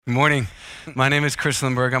Good morning. My name is Chris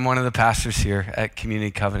Lindberg. I'm one of the pastors here at Community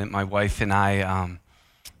Covenant. My wife and I,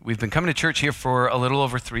 we've been coming to church here for a little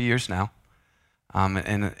over 3 years now,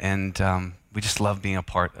 and we just love being a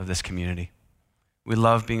part of this community. We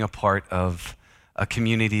love being a part of a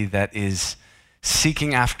community that is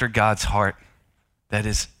seeking after God's heart, that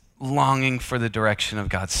is longing for the direction of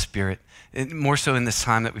God's Spirit. More so in this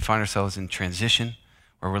time that we find ourselves in transition,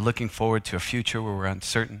 where we're looking forward to a future where we're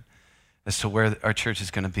uncertain as to where our church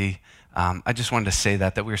is going to be. I just wanted to say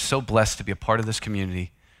that we're so blessed to be a part of this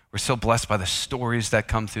community. We're so blessed by the stories that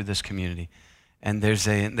come through this community. And there's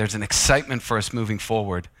an excitement for us moving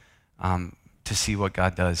forward to see what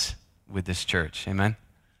God does with this church. Amen?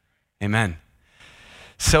 Amen.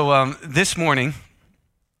 So this morning,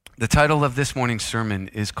 the title of this morning's sermon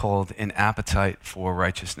is called An Appetite for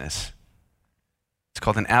Righteousness. It's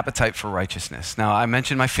called An Appetite for Righteousness. Now, I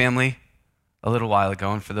mentioned my family a little while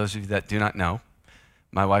ago, and for those of you that do not know,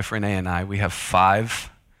 my wife Renee and I, we have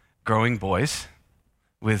 5 growing boys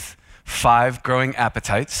with 5 growing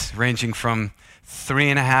appetites, ranging from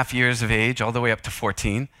 3.5 years of age all the way up to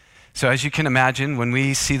 14. So as you can imagine, when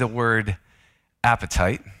we see the word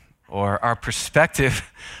appetite, or our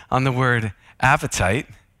perspective on the word appetite,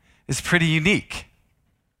 is pretty unique.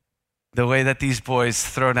 The way that these boys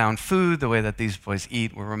throw down food, the way that these boys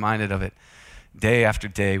eat, we're reminded of it day after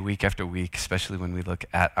day, week after week, especially when we look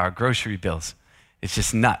at our grocery bills. It's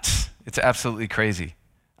just nuts. It's absolutely crazy.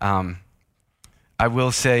 I'll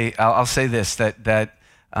say this, that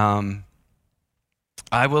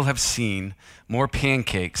I will have seen more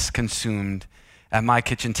pancakes consumed at my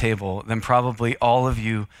kitchen table than probably all of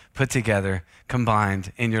you put together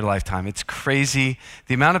combined in your lifetime. It's crazy.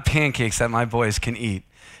 The amount of pancakes that my boys can eat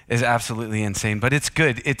is absolutely insane, but it's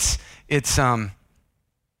good.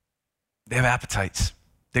 They have appetites.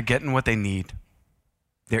 They're getting what they need.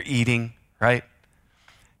 They're eating, right?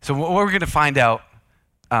 So what we're going to find out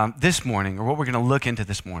this morning, or what we're going to look into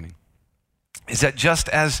this morning, is that just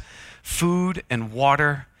as food and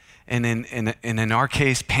water, and in our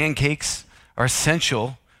case, pancakes, are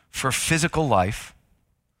essential for physical life,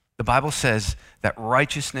 the Bible says that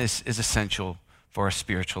righteousness is essential for our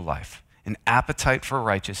spiritual life. An appetite for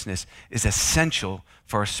righteousness is essential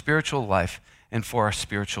for our spiritual life and for our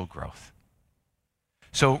spiritual growth.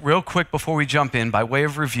 So real quick before we jump in, by way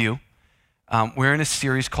of review, we're in a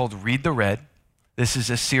series called Read the Red. This is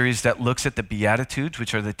a series that looks at the Beatitudes,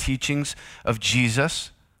 which are the teachings of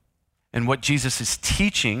Jesus, and what Jesus is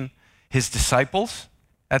teaching his disciples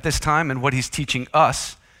at this time, and what he's teaching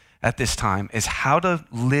us at this time is how to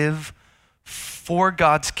live for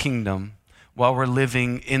God's kingdom while we're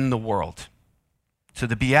living in the world. So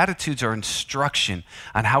the Beatitudes are instruction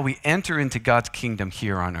on how we enter into God's kingdom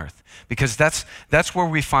here on earth, because that's where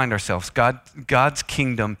we find ourselves, God's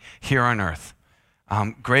kingdom here on earth.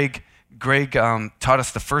 Greg taught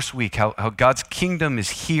us the first week how God's kingdom is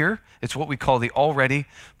here. It's what we call the already,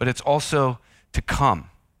 but it's also to come.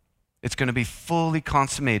 It's going to be fully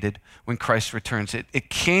consummated when Christ returns. It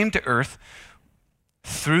came to earth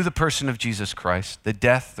through the person of Jesus Christ, the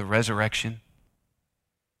death, the resurrection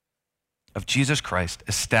of Jesus Christ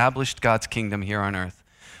established God's kingdom here on earth.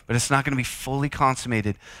 But it's not going to be fully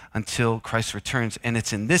consummated until Christ returns. And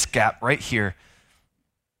it's in this gap right here.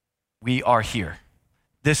 We are here.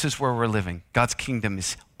 This is where we're living. God's kingdom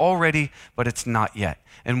is already, but it's not yet.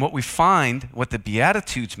 And what we find, what the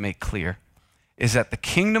Beatitudes make clear, is that the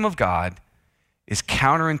kingdom of God is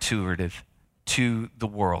counterintuitive to the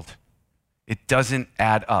world. It doesn't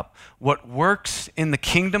add up. What works in the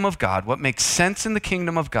kingdom of God, what makes sense in the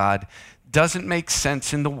kingdom of God, doesn't make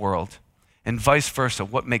sense in the world, and vice versa.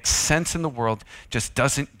 What makes sense in the world just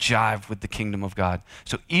doesn't jive with the kingdom of God.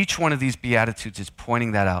 So each one of these Beatitudes is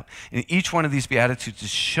pointing that out. And each one of these Beatitudes is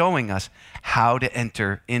showing us how to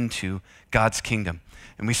enter into God's kingdom.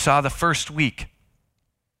 And we saw the first week,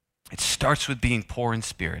 it starts with being poor in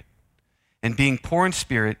spirit. And being poor in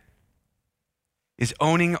spirit is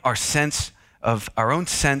owning our own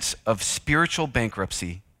sense of spiritual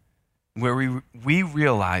bankruptcy, where we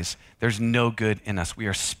realize there's no good in us. We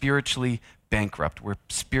are spiritually bankrupt. We're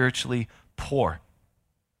spiritually poor.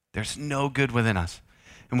 There's no good within us.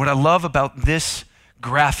 And what I love about this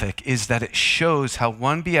graphic is that it shows how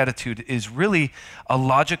one beatitude is really a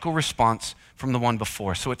logical response from the one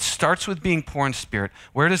before. So it starts with being poor in spirit.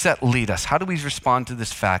 Where does that lead us? How do we respond to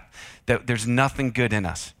this fact that there's nothing good in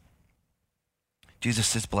us? Jesus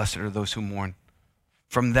says, "Blessed are those who mourn."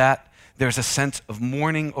 From that, there's a sense of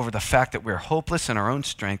mourning over the fact that we're hopeless in our own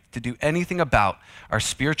strength to do anything about our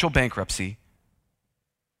spiritual bankruptcy.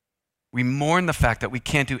 We mourn the fact that we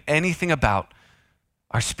can't do anything about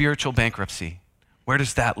our spiritual bankruptcy. Where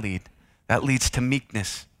does that lead? That leads to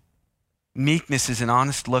meekness. Meekness is an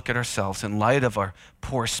honest look at ourselves in light of our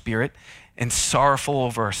poor spirit and sorrowful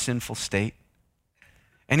over our sinful state.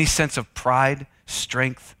 Any sense of pride,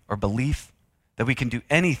 strength, or belief that we can do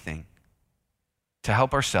anything to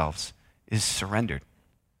help ourselves is surrendered.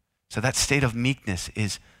 So that state of meekness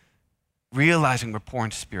is realizing we're poor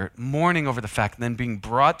in spirit, mourning over the fact, and then being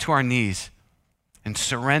brought to our knees and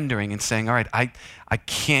surrendering and saying, all right, I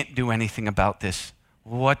can't do anything about this.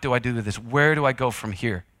 What do I do with this? Where do I go from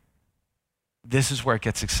here? This is where it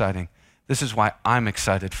gets exciting. This is why I'm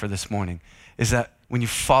excited for this morning, is that when you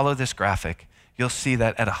follow this graphic, you'll see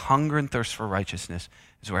that at a hunger and thirst for righteousness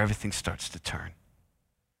is where everything starts to turn.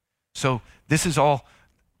 So this is all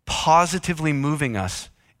positively moving us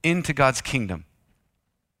into God's kingdom,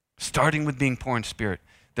 starting with being poor in spirit.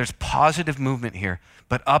 There's positive movement here,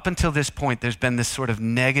 but up until this point, there's been this sort of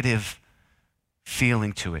negative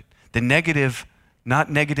feeling to it. The negative, not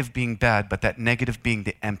negative being bad, but that negative being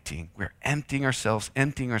the emptying. We're emptying ourselves,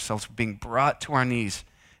 being brought to our knees.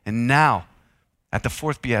 And now, at the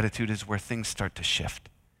fourth beatitude is where things start to shift.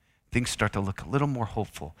 Things start to look a little more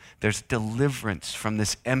hopeful. There's deliverance from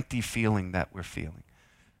this empty feeling that we're feeling.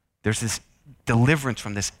 There's this deliverance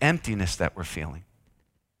from this emptiness that we're feeling.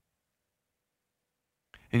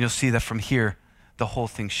 And you'll see that from here, the whole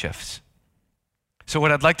thing shifts. So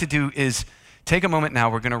what I'd like to do is take a moment now.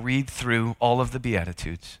 We're going to read through all of the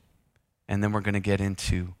Beatitudes, and then we're going to get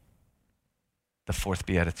into the fourth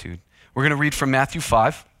Beatitude. We're going to read from Matthew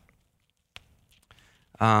 5.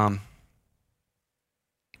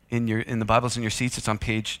 In the Bibles in your seats, it's on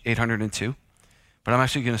page 802. But I'm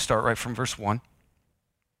actually going to start right from verse 1.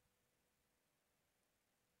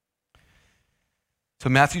 So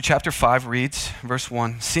Matthew chapter 5 reads, verse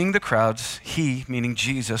 1, seeing the crowds, he, meaning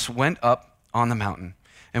Jesus, went up on the mountain.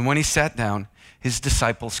 And when he sat down, his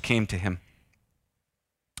disciples came to him.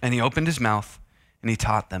 And he opened his mouth and he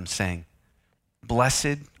taught them, saying,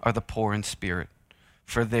 blessed are the poor in spirit,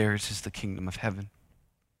 for theirs is the kingdom of heaven.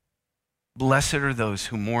 Blessed are those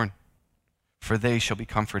who mourn, for they shall be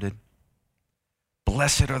comforted.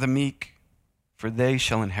 Blessed are the meek, for they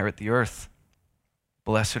shall inherit the earth.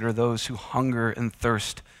 Blessed are those who hunger and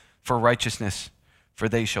thirst for righteousness, for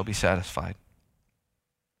they shall be satisfied.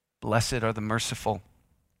 Blessed are the merciful,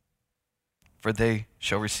 for they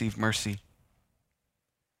shall receive mercy.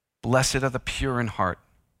 Blessed are the pure in heart,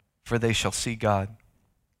 for they shall see God.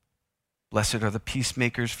 Blessed are the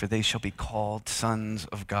peacemakers, for they shall be called sons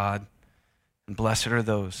of God. And blessed are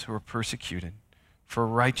those who are persecuted for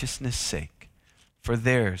righteousness' sake, for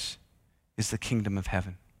theirs is the kingdom of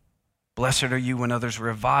heaven. Blessed are you when others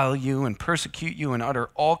revile you and persecute you and utter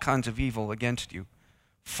all kinds of evil against you,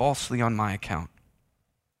 falsely on my account.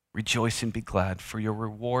 Rejoice and be glad, for your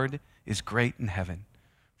reward is great in heaven.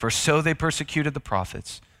 For so they persecuted the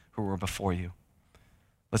prophets who were before you.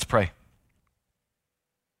 Let's pray.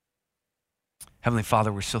 Heavenly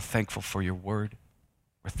Father, we're so thankful for your word.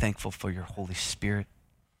 We're thankful for your Holy Spirit.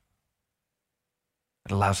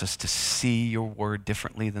 It allows us to see your word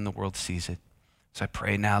differently than the world sees it. So I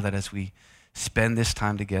pray now that as we spend this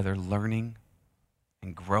time together learning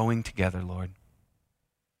and growing together, Lord,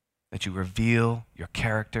 that you reveal your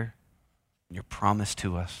character and your promise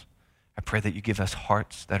to us. I pray that you give us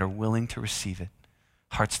hearts that are willing to receive it,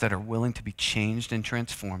 hearts that are willing to be changed and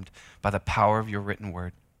transformed by the power of your written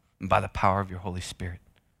word and by the power of your Holy Spirit.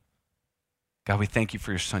 God, we thank you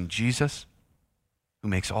for your Son, Jesus, who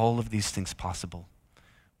makes all of these things possible.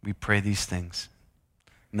 We pray these things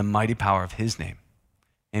in the mighty power of his name.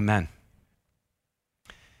 Amen.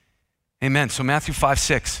 Amen. So Matthew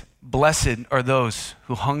 5:6, blessed are those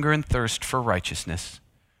who hunger and thirst for righteousness,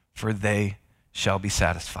 for they shall be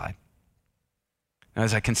satisfied. Now,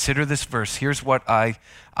 as I consider this verse, here's what I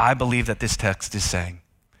believe that this text is saying,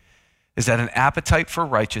 is that an appetite for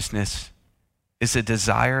righteousness is a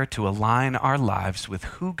desire to align our lives with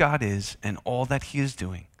who God is and all that he is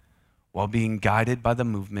doing, while being guided by the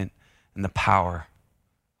movement and the power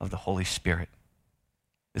of the Holy Spirit.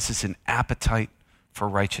 This is an appetite for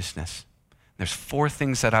righteousness. There's 4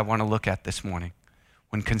 things that I want to look at this morning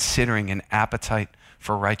when considering an appetite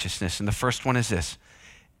for righteousness. And the first one is this: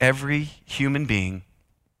 every human being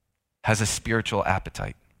has a spiritual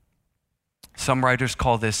appetite. Some writers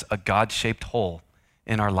call this a God-shaped hole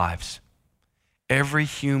in our lives. Every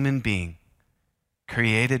human being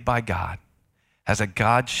created by God has a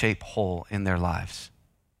God-shaped hole in their lives.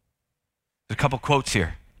 There's a couple quotes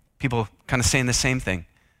here. People kind of saying the same thing.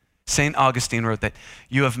 St. Augustine wrote that,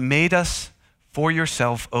 you have made us for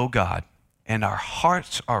yourself, O God, and our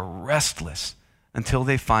hearts are restless until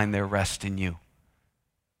they find their rest in you.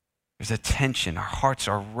 There's a tension. Our hearts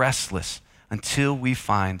are restless until we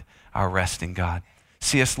find our rest in God.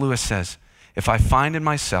 C.S. Lewis says, if I find in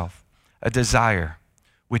myself a desire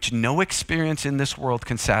which no experience in this world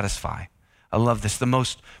can satisfy, I love this, the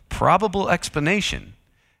most probable explanation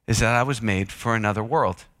is that I was made for another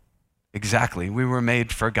world. Exactly, we were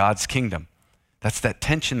made for God's kingdom. That's that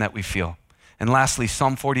tension that we feel. And lastly,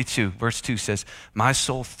 Psalm 42, verse 2 says, my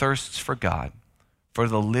soul thirsts for God, for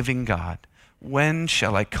the living God. When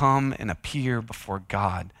shall I come and appear before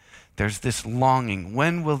God? There's this longing.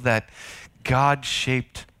 When will that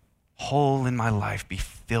God-shaped hole in my life be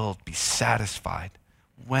filled, be satisfied?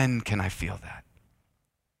 When can I feel that?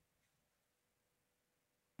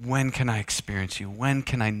 When can I experience you? When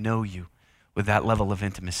can I know you with that level of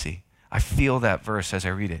intimacy? I feel that verse as I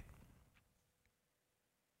read it.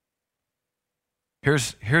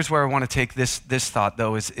 Here's where I want to take this thought,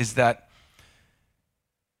 though, is that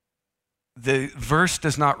the verse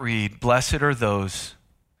does not read, blessed are those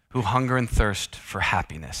who hunger and thirst for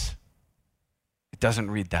happiness. It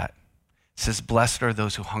doesn't read that. It says, blessed are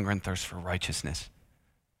those who hunger and thirst for righteousness.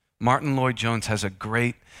 Martin Lloyd-Jones has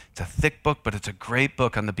it's a thick book, but it's a great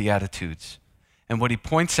book on the Beatitudes. And what he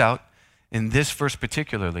points out in this verse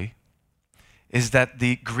particularly is that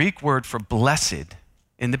the Greek word for blessed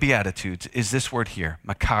in the Beatitudes is this word here,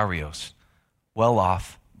 makarios, well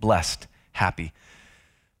off, blessed, happy.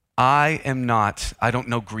 I don't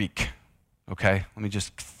know Greek, okay? Let me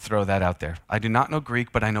just throw that out there. I do not know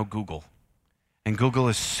Greek, but I know Google. And Google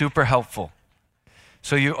is super helpful.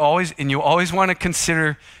 So you always want to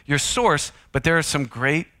consider your source, but there are some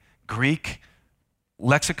great Greek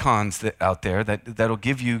lexicons out there that'll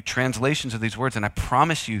give you translations of these words, and I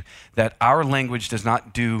promise you that our language does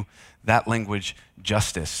not do that language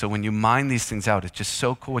justice. So when you mine these things out, it's just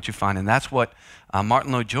so cool what you find, and that's what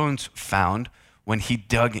Martin Lloyd-Jones found when he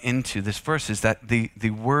dug into this verse, is that the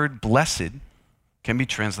word blessed can be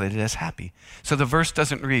translated as happy. So the verse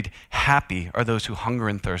doesn't read, happy are those who hunger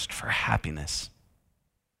and thirst for happiness.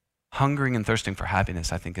 Hungering and thirsting for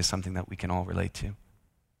happiness, I think, is something that we can all relate to.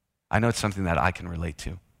 I know it's something that I can relate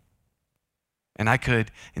to. And I could,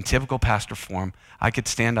 in typical pastor form, I could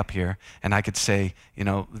stand up here and I could say,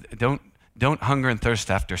 don't hunger and thirst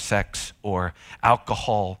after sex or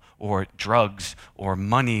alcohol or drugs or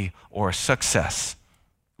money or success.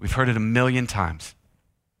 We've heard it a million times.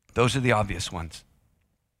 Those are the obvious ones.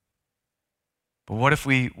 But what if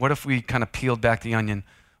we kind of peeled back the onion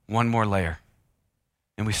one more layer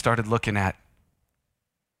and we started looking at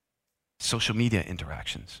social media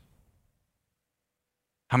interactions?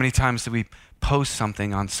 How many times do we post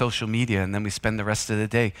something on social media and then we spend the rest of the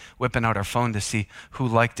day whipping out our phone to see who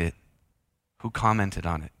liked it, who commented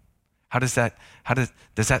on it? Does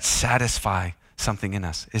that satisfy something in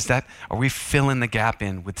us? Are we filling the gap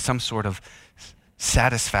in with some sort of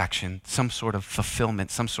satisfaction, some sort of fulfillment,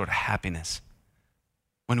 some sort of happiness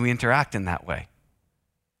when we interact in that way?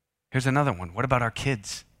 Here's another one. What about our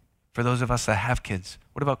kids? For those of us that have kids,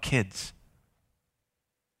 what about kids?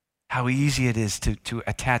 How easy it is to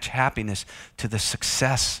attach happiness to the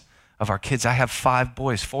success of our kids. I have 5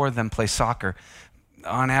 boys, 4 of them play soccer.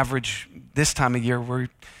 On average, this time of year, we're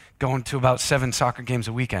going to about 7 soccer games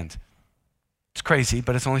a weekend. It's crazy,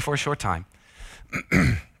 but it's only for a short time.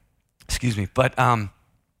 Excuse me. But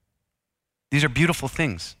these are beautiful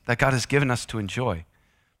things that God has given us to enjoy,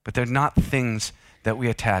 but they're not things that we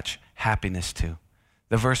attach happiness to.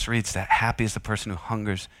 The verse reads that happy is the person who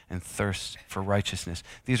hungers and thirsts for righteousness.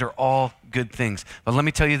 These are all good things. But let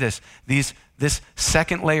me tell you this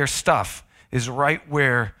second layer stuff is right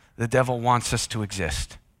where the devil wants us to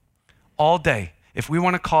exist. All day. If we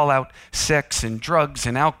want to call out sex and drugs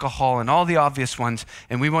and alcohol and all the obvious ones,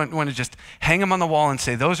 and we want to just hang them on the wall and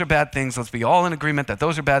say, those are bad things, let's be all in agreement that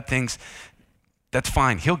those are bad things, that's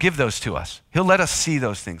fine. He'll give those to us. He'll let us see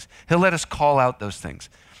those things. He'll let us call out those things.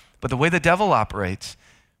 But the way the devil operates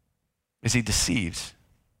is he deceives.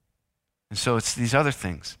 And so it's these other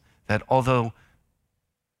things that, although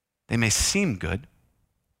they may seem good,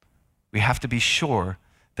 we have to be sure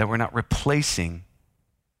that we're not replacing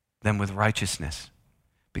them with righteousness,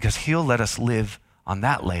 because he'll let us live on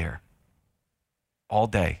that layer all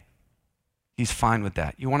day. He's fine with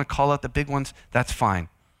that. You want to call out the big ones? That's fine.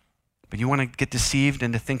 But you want to get deceived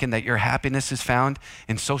into thinking that your happiness is found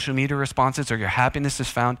in social media responses, or your happiness is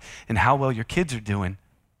found in how well your kids are doing.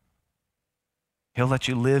 He'll let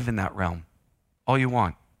you live in that realm all you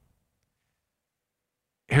want.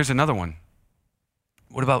 Here's another one.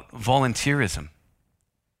 What about volunteerism?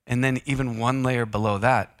 And then even one layer below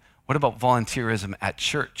that, what about volunteerism at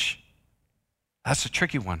church? That's a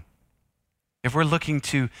tricky one. If we're looking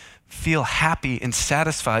to feel happy and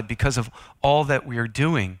satisfied because of all that we are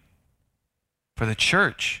doing for the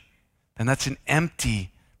church, then that's an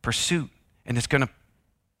empty pursuit, and it's going to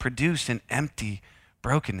produce an empty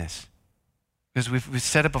brokenness. Because we've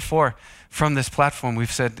said it before from this platform.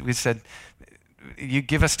 We've said, you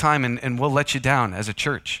give us time and we'll let you down as a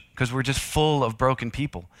church because we're just full of broken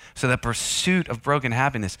people. So that pursuit of broken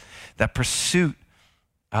happiness, that pursuit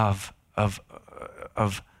of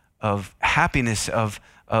happiness, of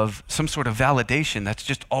some sort of validation, that's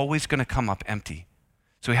just always going to come up empty.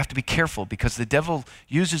 So we have to be careful because the devil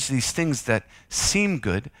uses these things that seem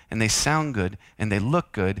good and they sound good and they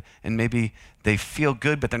look good and maybe they feel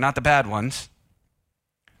good, but they're not the bad ones.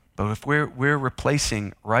 But if we're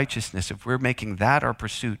replacing righteousness, if we're making that our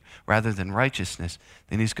pursuit rather than righteousness,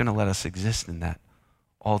 then he's going to let us exist in that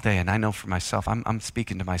all day. And I know for myself, I'm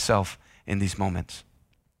speaking to myself in these moments.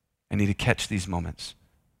 I need to catch these moments.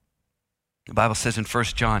 The Bible says in 1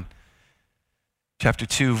 John chapter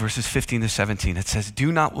 2, verses 15 to 17, it says,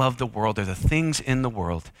 "Do not love the world or the things in the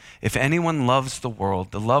world. If anyone loves the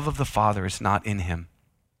world, the love of the Father is not in him.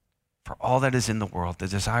 For all that is in the world, the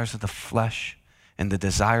desires of the flesh and the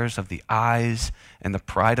desires of the eyes and the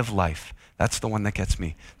pride of life," that's the one that gets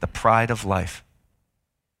me, the pride of life,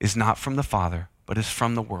 "is not from the Father, but is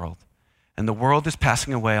from the world. And the world is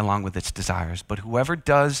passing away along with its desires. But whoever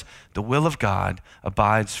does the will of God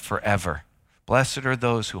abides forever. Blessed are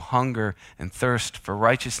those who hunger and thirst for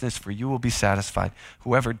righteousness, for you will be satisfied.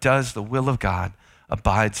 Whoever does the will of God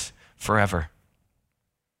abides forever."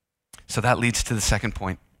 So that leads to the second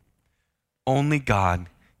point. Only God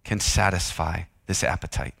can satisfy this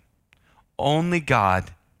appetite. Only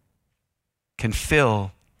God can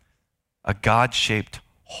fill a God-shaped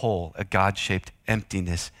hole, a God-shaped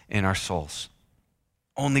emptiness in our souls.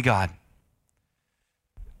 Only God.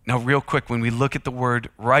 Now, real quick, when we look at the word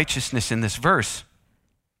righteousness in this verse,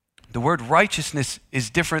 the word righteousness is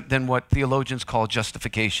different than what theologians call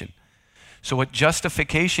justification. So what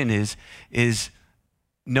justification is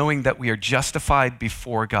knowing that we are justified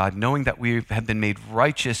before God, knowing that we have been made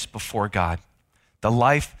righteous before God. The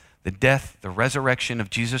life, the death, the resurrection of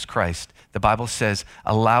Jesus Christ, the Bible says,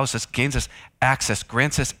 allows us, gains us access,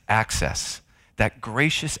 grants us access. That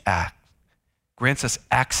gracious act grants us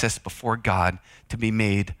access before God to be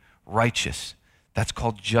made righteous. That's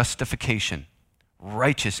called justification,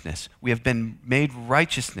 righteousness. We have been made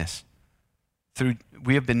righteous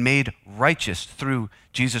through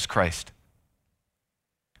Jesus Christ.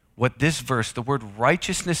 What this verse, the word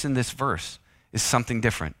righteousness in this verse, is something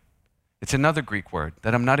different. It's another Greek word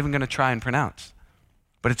that I'm not even going to try and pronounce.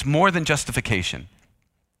 But it's more than justification.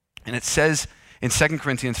 And it says in 2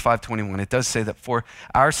 Corinthians 5:21, it does say that for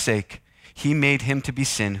our sake, he made him to be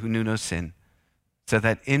sin who knew no sin, so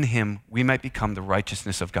that in him we might become the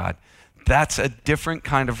righteousness of God. That's a different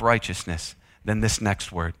kind of righteousness than this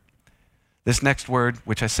next word. This next word,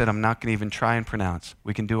 which I said I'm not going to even try and pronounce,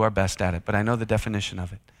 we can do our best at it, but I know the definition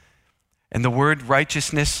of it. And the word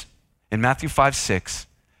righteousness in Matthew 5:6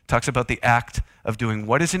 talks about the act of doing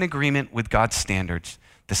what is in agreement with God's standards,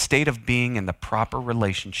 the state of being in the proper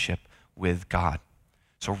relationship with God.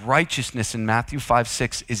 So righteousness in Matthew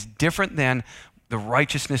 5:6 is different than the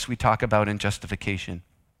righteousness we talk about in justification.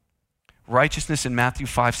 Righteousness in Matthew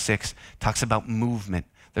 5:6 talks about movement.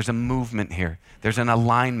 There's a movement here. There's an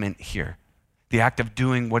alignment here. The act of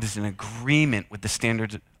doing what is in agreement with the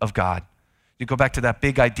standards of God. You go back to that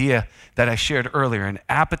big idea that I shared earlier. An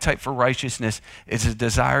appetite for righteousness is a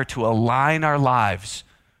desire to align our lives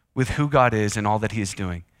with who God is and all that he is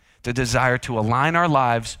doing. The desire to align our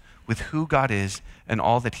lives with who God is and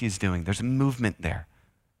all that he is doing. There's a movement there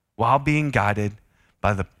while being guided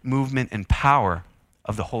by the movement and power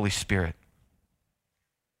of the Holy Spirit.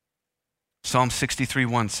 Psalm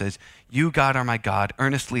 63:1 says, "You, God, are my God.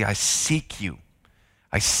 Earnestly I seek you.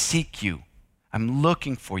 I seek you. I'm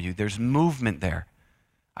looking for you." There's movement there.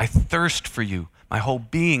 "I thirst for you. My whole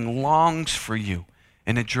being longs for you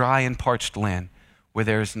in a dry and parched land where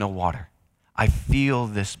there is no water." I feel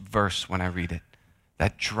this verse when I read it.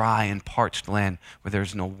 That dry and parched land where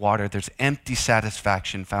there's no water. There's empty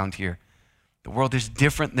satisfaction found here. The world is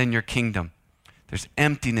different than your kingdom. There's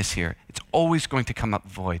emptiness here. It's always going to come up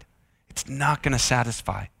void. It's not going to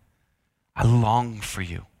satisfy. I long for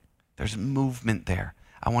you. There's movement there.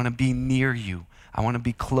 I want to be near you. I want to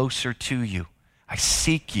be closer to you. I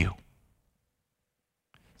seek you.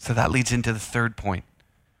 So that leads into the third point,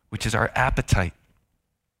 which is our appetite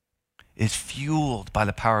is fueled by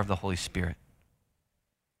the power of the Holy Spirit.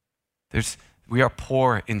 We are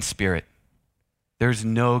poor in spirit. There's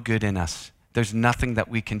no good in us. There's nothing that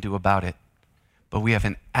we can do about it. But we have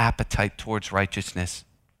an appetite towards righteousness.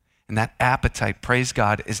 And that appetite, praise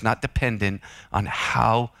God, is not dependent on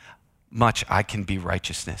how much I can be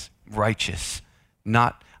righteous,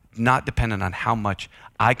 not dependent on how much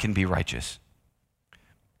I can be righteous.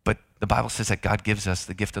 The Bible says that God gives us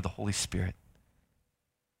the gift of the Holy Spirit.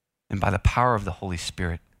 And by the power of the Holy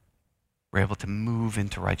Spirit, we're able to move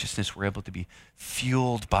into righteousness. We're able to be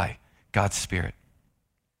fueled by God's Spirit.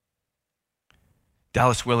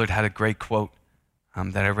 Dallas Willard had a great quote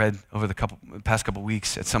that I read over the past couple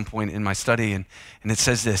weeks at some point in my study, and it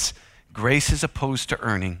says this: grace is opposed to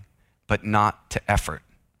earning, but not to effort.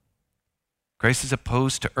 Grace is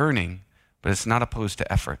opposed to earning, but it's not opposed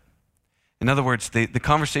to effort. In other words, the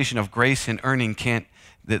conversation of grace and earning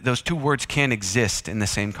those two words can't exist in the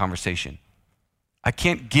same conversation. I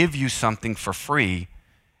can't give you something for free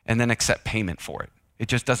and then accept payment for it. It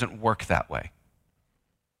just doesn't work that way.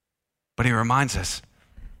 But he reminds us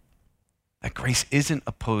that grace isn't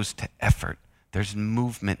opposed to effort. There's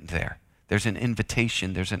movement there. There's an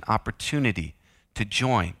invitation. There's an opportunity to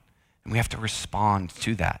join. And we have to respond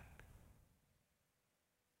to that.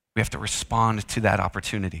 We have to respond to that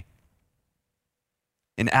opportunity.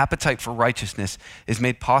 An appetite for righteousness is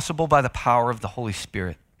made possible by the power of the Holy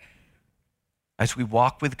Spirit. As we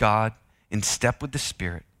walk with God in step with the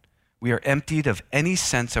Spirit, we are emptied of any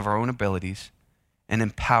sense of our own abilities and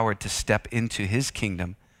empowered to step into His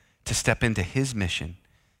kingdom, to step into His mission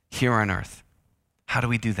here on earth. How do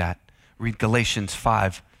we do that? Read Galatians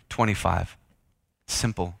 5:25.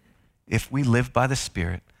 Simple. If we live by the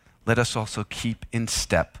Spirit, let us also keep in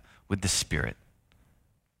step with the Spirit.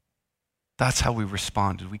 That's how we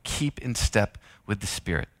respond. We keep in step with the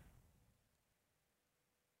Spirit.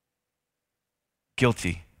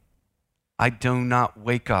 Guilty. I do not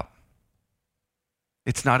wake up.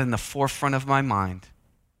 It's not in the forefront of my mind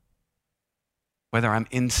whether I'm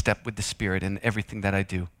in step with the Spirit in everything that I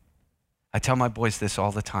do. I tell my boys this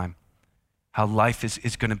all the time, how life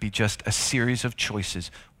is going to be just a series of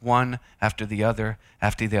choices, one after the other,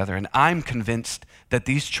 after the other. And I'm convinced that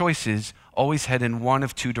these choices always head in one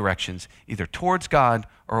of two directions, either towards God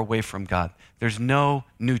or away from God. There's no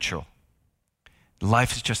neutral.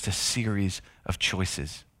 Life is just a series of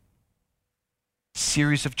choices.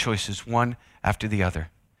 Series of choices, one after the other.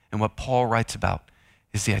 And what Paul writes about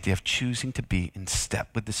is the idea of choosing to be in step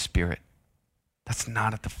with the Spirit. That's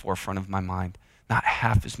not at the forefront of my mind, not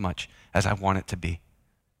half as much as I want it to be.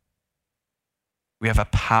 We have a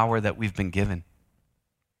power that we've been given.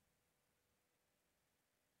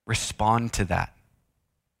 Respond to that.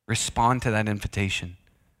 Respond to that invitation.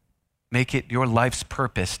 Make it your life's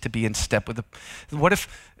purpose to be in step with the... What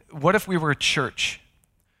if we were a church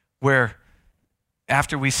where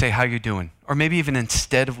after we say, how you doing? Or maybe even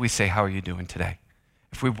instead of we say, how are you doing today?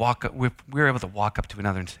 If we're able to walk up to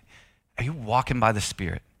another and say, are you walking by the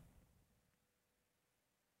Spirit?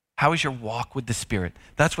 How is your walk with the Spirit?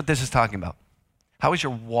 That's what this is talking about. How is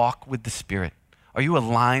your walk with the Spirit? Are you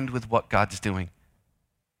aligned with what God's doing?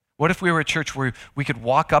 What if we were a church where we could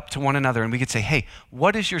walk up to one another and we could say, hey,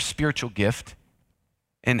 what is your spiritual gift?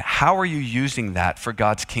 And how are you using that for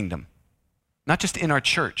God's kingdom? Not just in our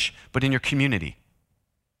church, but in your community.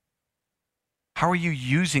 How are you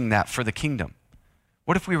using that for the kingdom?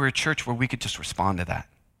 What if we were a church where we could just respond to that?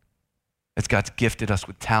 As God's gifted us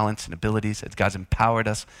with talents and abilities, as God's empowered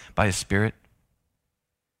us by His Spirit,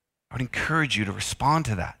 I would encourage you to respond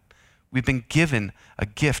to that. We've been given a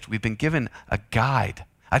gift. We've been given a guide.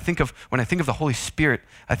 When I think of the Holy Spirit,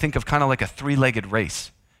 I think of kind of like a three-legged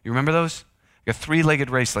race. You remember those? Like a three-legged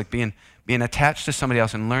race, like being attached to somebody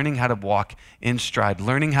else and learning how to walk in stride,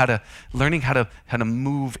 learning how to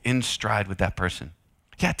move in stride with that person.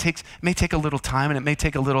 Yeah, it may take a little time, and it may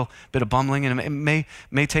take a little bit of bumbling, and it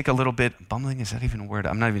may take a little bit, bumbling, is that even a word?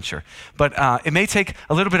 I'm not even sure. But it may take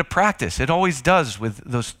a little bit of practice. It always does with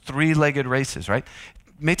those three-legged races, right?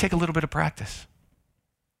 It may take a little bit of practice.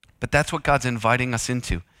 But that's what God's inviting us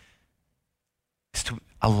into, is to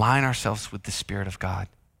align ourselves with the Spirit of God.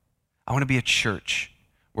 I want to be a church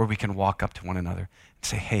where we can walk up to one another and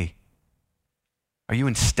say, hey, are you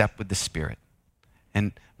in step with the Spirit?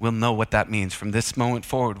 And we'll know what that means. From this moment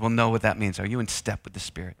forward, we'll know what that means. Are you in step with the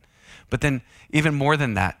Spirit? But then even more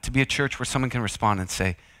than that, to be a church where someone can respond and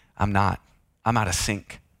say, I'm not. I'm out of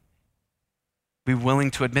sync. Be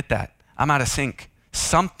willing to admit that. I'm out of sync.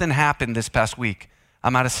 Something happened this past week.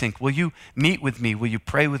 I'm out of sync. Will you meet with me? Will you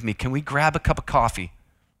pray with me? Can we grab a cup of coffee?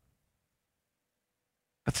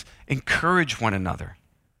 Let's encourage one another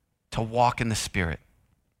to walk in the Spirit.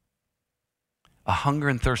 A hunger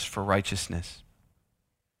and thirst for righteousness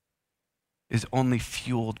is only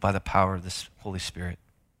fueled by the power of the Holy Spirit.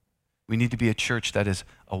 We need to be a church that is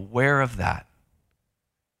aware of that.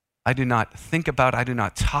 I do not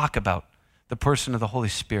talk about the person of the Holy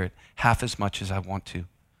Spirit half as much as I want to,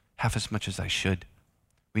 half as much as I should.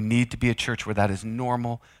 We need to be a church where that is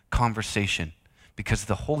normal conversation, because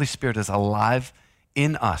the Holy Spirit is alive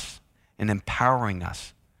in us, and empowering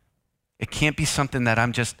us. It can't be something that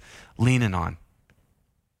I'm just leaning on.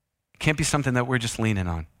 It can't be something that we're just leaning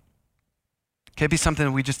on. It can't be something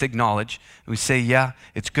that we just acknowledge and we say, yeah,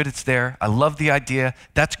 it's good, it's there. I love the idea.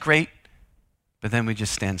 That's great. But then we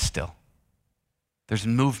just stand still. There's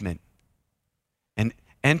movement. And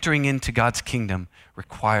entering into God's kingdom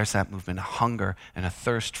requires that movement, a hunger and a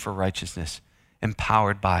thirst for righteousness,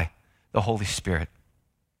 empowered by the Holy Spirit.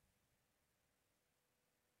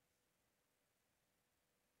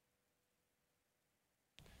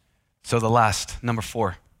 So the last, number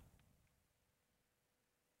 4,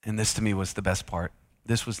 and this to me was the best part.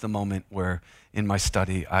 This was the moment where in my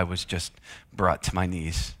study I was just brought to my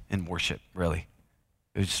knees in worship, really.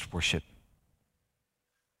 It was just worship.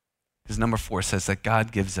 Because number 4 says that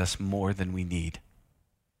God gives us more than we need.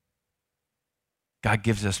 God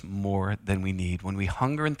gives us more than we need. When we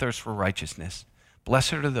hunger and thirst for righteousness,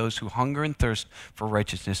 blessed are those who hunger and thirst for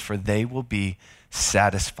righteousness, for they will be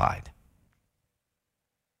satisfied.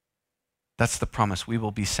 That's the promise. We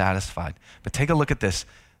will be satisfied. But take a look at this.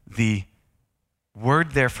 The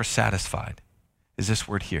word there for satisfied is this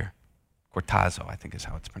word here. Kortazo, I think is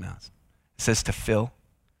how it's pronounced. It says to fill,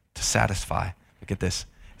 to satisfy. Look at this.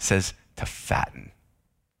 It says to fatten.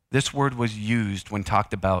 This word was used when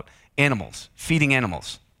talked about animals, feeding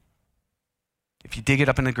animals. If you dig it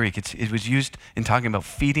up in the Greek, it was used in talking about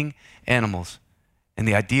feeding animals. And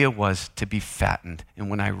the idea was to be fattened. And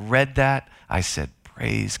when I read that, I said,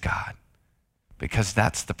 praise God. Because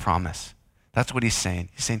that's the promise. That's what he's saying.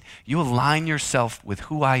 He's saying, you align yourself with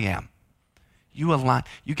who I am. You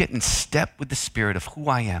get in step with the Spirit of who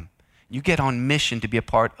I am. You get on mission to be a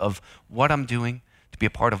part of what I'm doing, to be a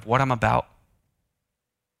part of what I'm about.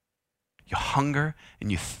 You hunger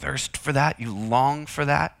and you thirst for that. You long for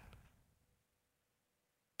that.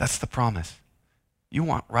 That's the promise. You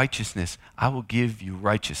want righteousness. I will give you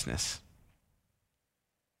righteousness.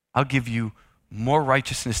 I'll give you more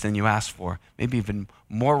righteousness than you asked for, maybe even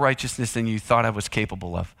more righteousness than you thought I was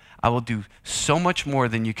capable of. I will do so much more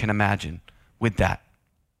than you can imagine with that.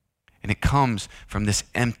 And it comes from this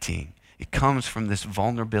emptying. It comes from this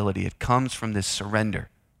vulnerability. It comes from this surrender.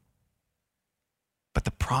 But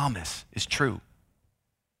the promise is true.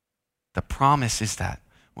 The promise is that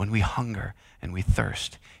when we hunger and we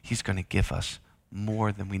thirst, he's going to give us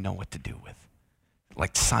more than we know what to do with.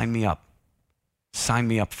 Like, sign me up. Sign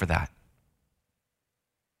me up for that.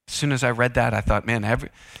 As soon as I read that, I thought, man,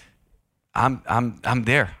 I'm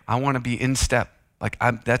there. I want to be in step. Like,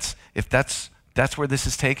 that's where this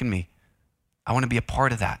is taking me. I want to be a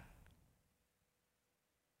part of that.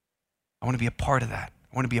 I want to be a part of that.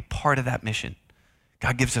 I want to be a part of that mission.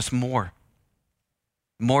 God gives us more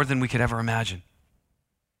than we could ever imagine.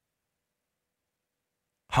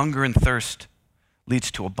 Hunger and thirst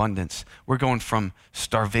leads to abundance. We're going from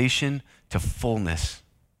starvation to fullness.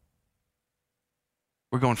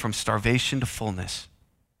 We're going from starvation to fullness.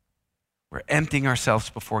 We're emptying ourselves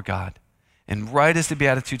before God. And right as the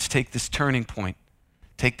Beatitudes take this turning point,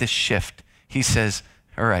 take this shift, he says,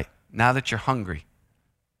 all right, now that you're hungry,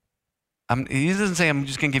 he doesn't say, I'm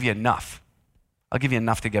just going to give you enough. I'll give you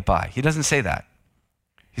enough to get by. He doesn't say that.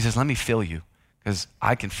 He says, let me fill you, because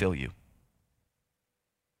I can fill you.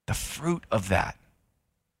 The fruit of that.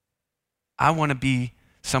 I want to be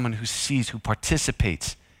someone who sees, who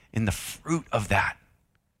participates in the fruit of that.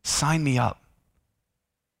 Sign me up.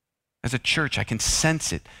 As a church, I can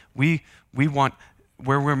sense it. We want,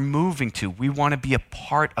 where we're moving to, we want to be a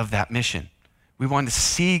part of that mission. We want to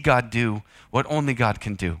see God do what only God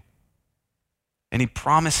can do. And he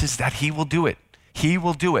promises that he will do it. He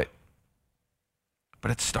will do it.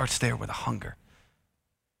 But it starts there with a hunger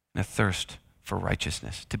and a thirst for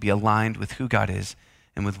righteousness, to be aligned with who God is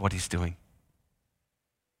and with what he's doing.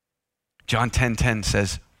 John 10:10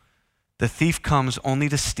 says, the thief comes only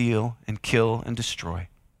to steal and kill and destroy.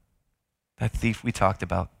 That thief we talked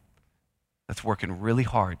about, that's working really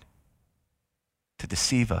hard to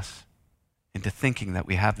deceive us into thinking that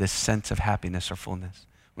we have this sense of happiness or fullness,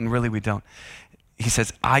 when really we don't. He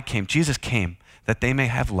says, Jesus came that they may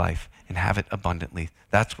have life and have it abundantly.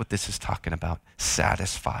 That's what this is talking about.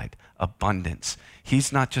 Satisfied, abundance.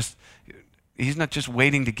 He's not just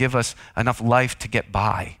waiting to give us enough life to get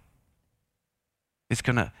by. He's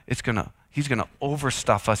gonna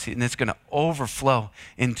overstuff us, and it's gonna overflow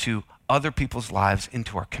into other people's lives,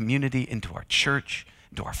 into our community, into our church,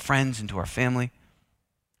 into our friends, into our family.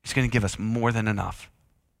 He's gonna give us more than enough.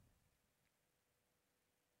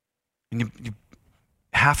 And you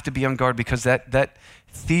have to be on guard, because that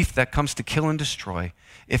thief that comes to kill and destroy,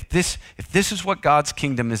 if this is what God's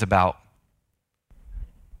kingdom is about,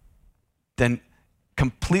 then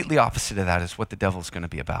completely opposite of that is what the devil's going to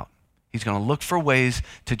be about. He's going to look for ways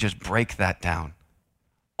to just break that down.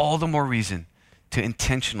 All the more reason to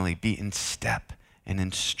intentionally be in step and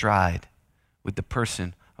in stride with the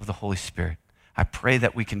person of the Holy Spirit. I pray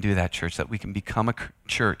that we can do that, church, that we can become a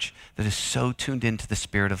church that is so tuned into the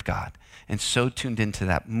Spirit of God and so tuned into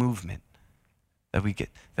that movement that we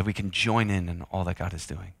can join in all that God is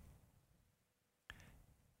doing.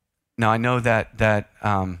 Now, I know that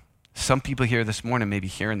some people here this morning may be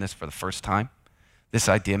hearing this for the first time. This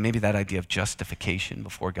idea, maybe that idea of justification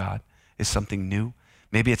before God is something new.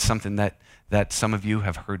 Maybe it's something that some of you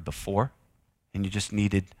have heard before and you just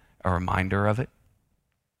needed a reminder of it.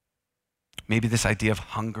 Maybe this idea of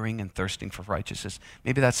hungering and thirsting for righteousness,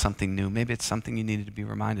 maybe that's something new. Maybe it's something you needed to be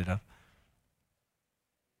reminded of.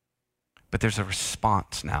 But there's a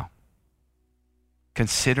response now.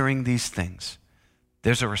 Considering these things,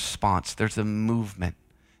 there's a response. There's a movement,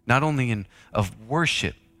 not only of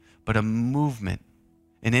worship, but a movement,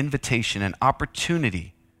 an invitation, an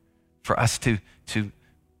opportunity for us to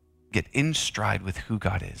get in stride with who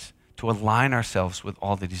God is, to align ourselves with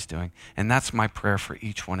all that he's doing. And that's my prayer for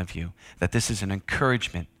each one of you, that this is an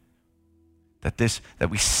encouragement, that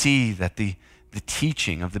we see that the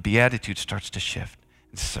teaching of the Beatitudes starts to shift.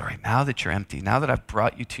 And say, all right, now that you're empty, now that I've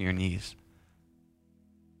brought you to your knees,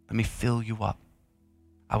 let me fill you up.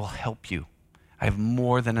 I will help you. I have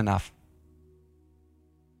more than enough.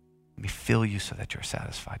 Let me fill you so that you're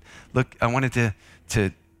satisfied. Look, I wanted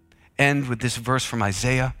to end with this verse from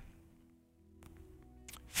Isaiah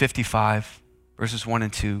 55, verses 1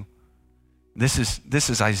 and 2. This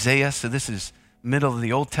is Isaiah, so this is middle of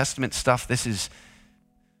the Old Testament stuff. This is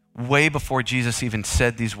way before Jesus even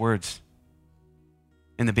said these words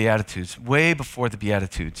in the Beatitudes, way before the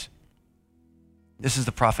Beatitudes. This is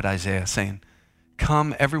the prophet Isaiah saying,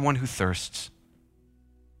 "Come, everyone who thirsts,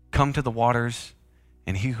 come to the waters,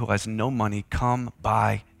 and he who has no money, come,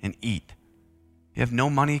 buy, and eat." You have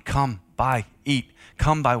no money? Come, buy, eat.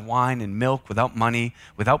 Come buy wine and milk without money,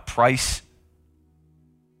 without price.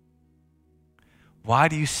 Why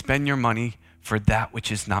do you spend your money for that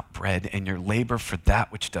which is not bread and your labor for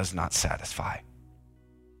that which does not satisfy?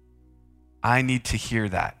 I need to hear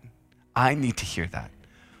that. I need to hear that.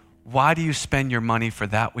 Why do you spend your money for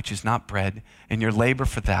that which is not bread and your labor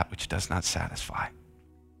for that which does not satisfy?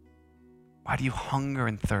 Why do you hunger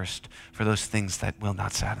and thirst for those things that will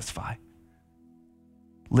not satisfy?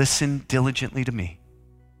 Listen diligently to me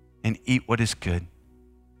and eat what is good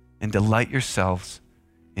and delight yourselves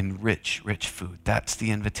in rich, rich food. That's the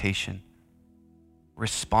invitation.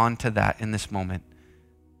 Respond to that in this moment.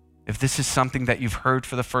 If this is something that you've heard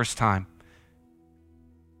for the first time,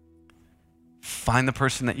 find the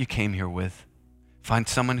person that you came here with. Find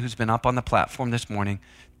someone who's been up on the platform this morning.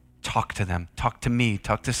 Talk to them. Talk to me.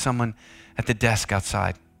 Talk to someone at the desk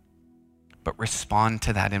outside. But respond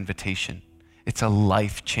to that invitation. It's a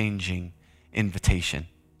life-changing invitation.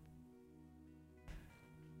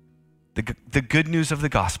 The good news of the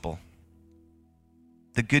gospel,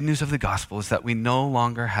 is that we no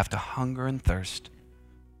longer have to hunger and thirst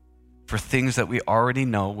for things that we already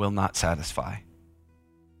know will not satisfy.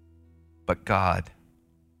 But God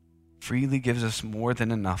freely gives us more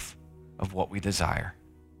than enough of what we desire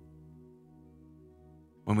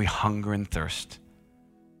when we hunger and thirst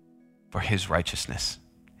for his righteousness.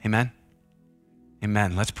 Amen?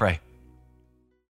 Amen. Let's pray.